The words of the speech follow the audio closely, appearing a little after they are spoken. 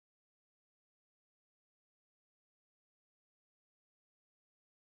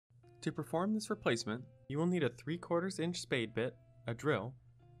To perform this replacement, you will need a 3/4 inch spade bit, a drill,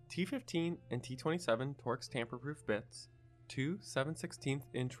 T15 and T27 Torx tamper-proof bits, two 7/16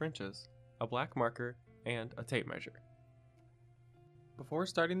 inch wrenches, a black marker, and a tape measure. Before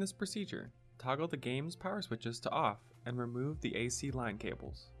starting this procedure, toggle the game's power switches to off and remove the AC line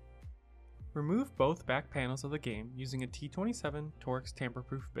cables. Remove both back panels of the game using a T27 Torx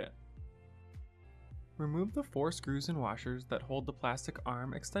tamper-proof bit. Remove the 4 screws and washers that hold the plastic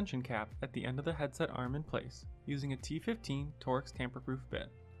arm extension cap at the end of the headset arm in place using a T15 Torx tamper-proof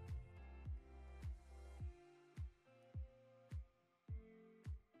bit.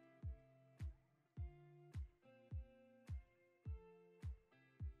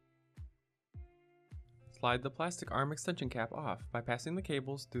 Slide the plastic arm extension cap off by passing the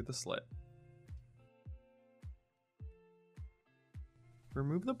cables through the slit.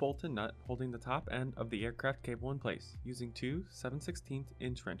 Remove the bolt and nut holding the top end of the aircraft cable in place using two 7/16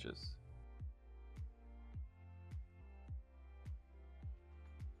 inch wrenches.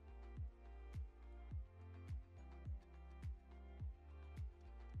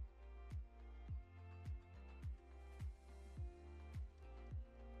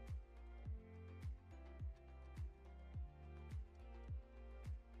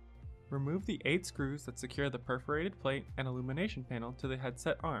 Remove the 8 screws that secure the perforated plate and illumination panel to the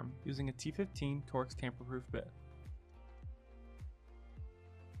headset arm using a T15 Torx tamper-proof bit.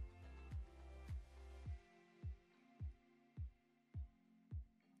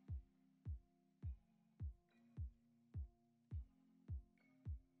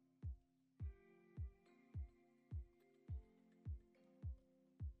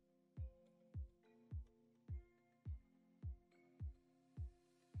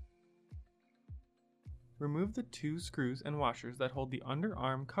 Remove the 2 screws and washers that hold the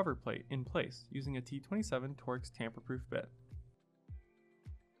underarm cover plate in place using a T27 Torx tamper-proof bit.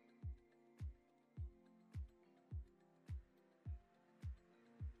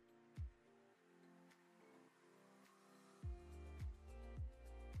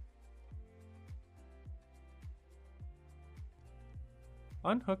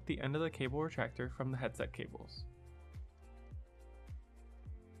 Unhook the end of the cable retractor from the headset cables.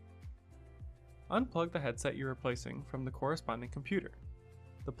 Unplug the headset you're replacing from the corresponding computer.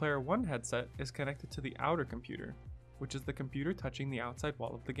 The Player 1 headset is connected to the outer computer, which is the computer touching the outside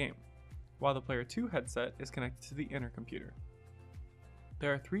wall of the game, while the Player 2 headset is connected to the inner computer.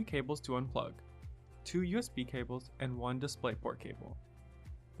 There are 3 cables to unplug, 2 USB cables and 1 DisplayPort cable.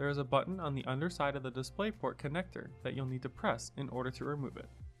 There is a button on the underside of the DisplayPort connector that you'll need to press in order to remove it.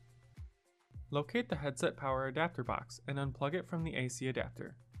 Locate the headset power adapter box and unplug it from the AC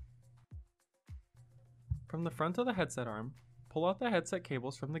adapter. From the front of the headset arm, pull out the headset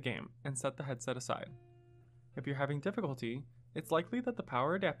cables from the game and set the headset aside. If you're having difficulty, it's likely that the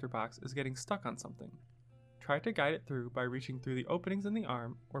power adapter box is getting stuck on something. Try to guide it through by reaching through the openings in the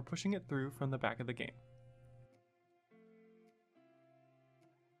arm or pushing it through from the back of the game.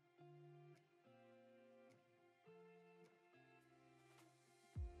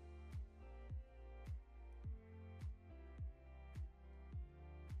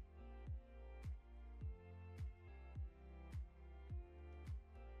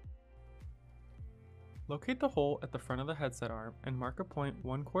 Locate the hole at the front of the headset arm and mark a point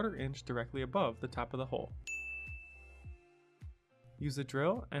 1/4 inch directly above the top of the hole. Use a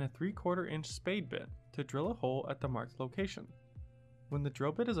drill and a 3/4 inch spade bit to drill a hole at the marked location. When the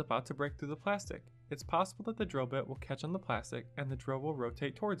drill bit is about to break through the plastic, it's possible that the drill bit will catch on the plastic and the drill will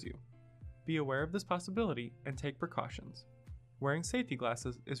rotate towards you. Be aware of this possibility and take precautions. Wearing safety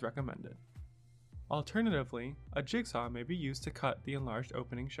glasses is recommended. Alternatively, a jigsaw may be used to cut the enlarged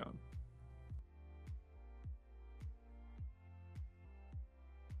opening shown.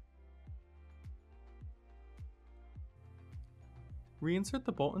 Reinsert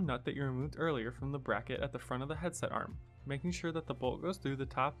the bolt and nut that you removed earlier from the bracket at the front of the headset arm, making sure that the bolt goes through the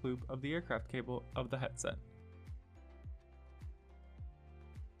top loop of the aircraft cable of the headset.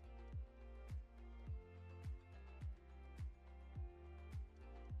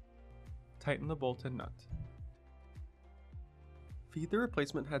 Tighten the bolt and nut. Feed the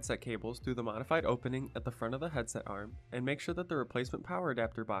replacement headset cables through the modified opening at the front of the headset arm and make sure that the replacement power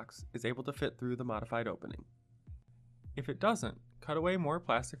adapter box is able to fit through the modified opening. If it doesn't, cut away more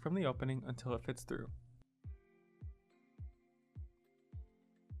plastic from the opening until it fits through.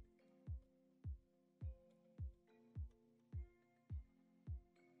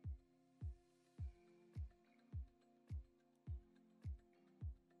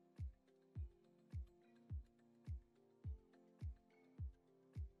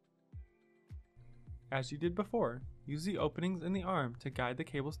 As you did before, use the openings in the arm to guide the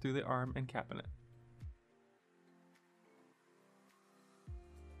cables through the arm and cabinet.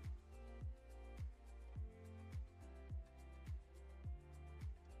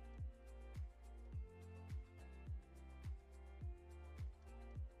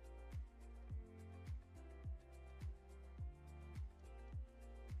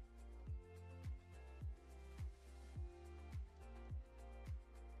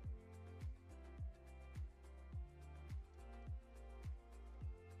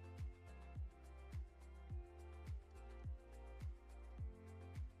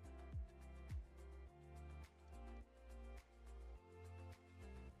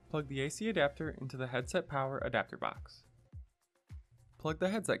 Plug the AC adapter into the headset power adapter box. Plug the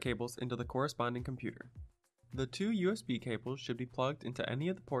headset cables into the corresponding computer. The two USB cables should be plugged into any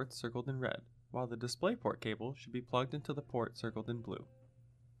of the ports circled in red, while the DisplayPort cable should be plugged into the port circled in blue.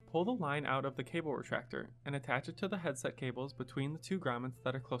 Pull the line out of the cable retractor and attach it to the headset cables between the two grommets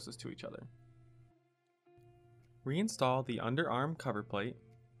that are closest to each other. Reinstall the underarm cover plate,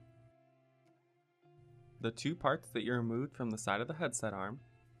 the two parts that you removed from the side of the headset arm,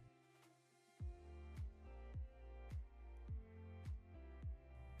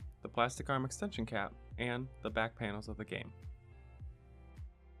 the plastic arm extension cap, and the back panels of the game.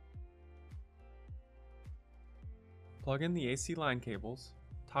 Plug in the AC line cables,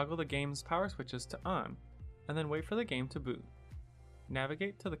 toggle the game's power switches to on, and then wait for the game to boot.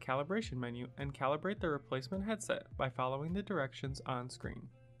 Navigate to the calibration menu and calibrate the replacement headset by following the directions on screen.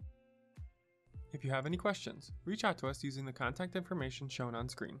 If you have any questions, reach out to us using the contact information shown on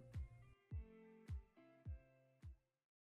screen.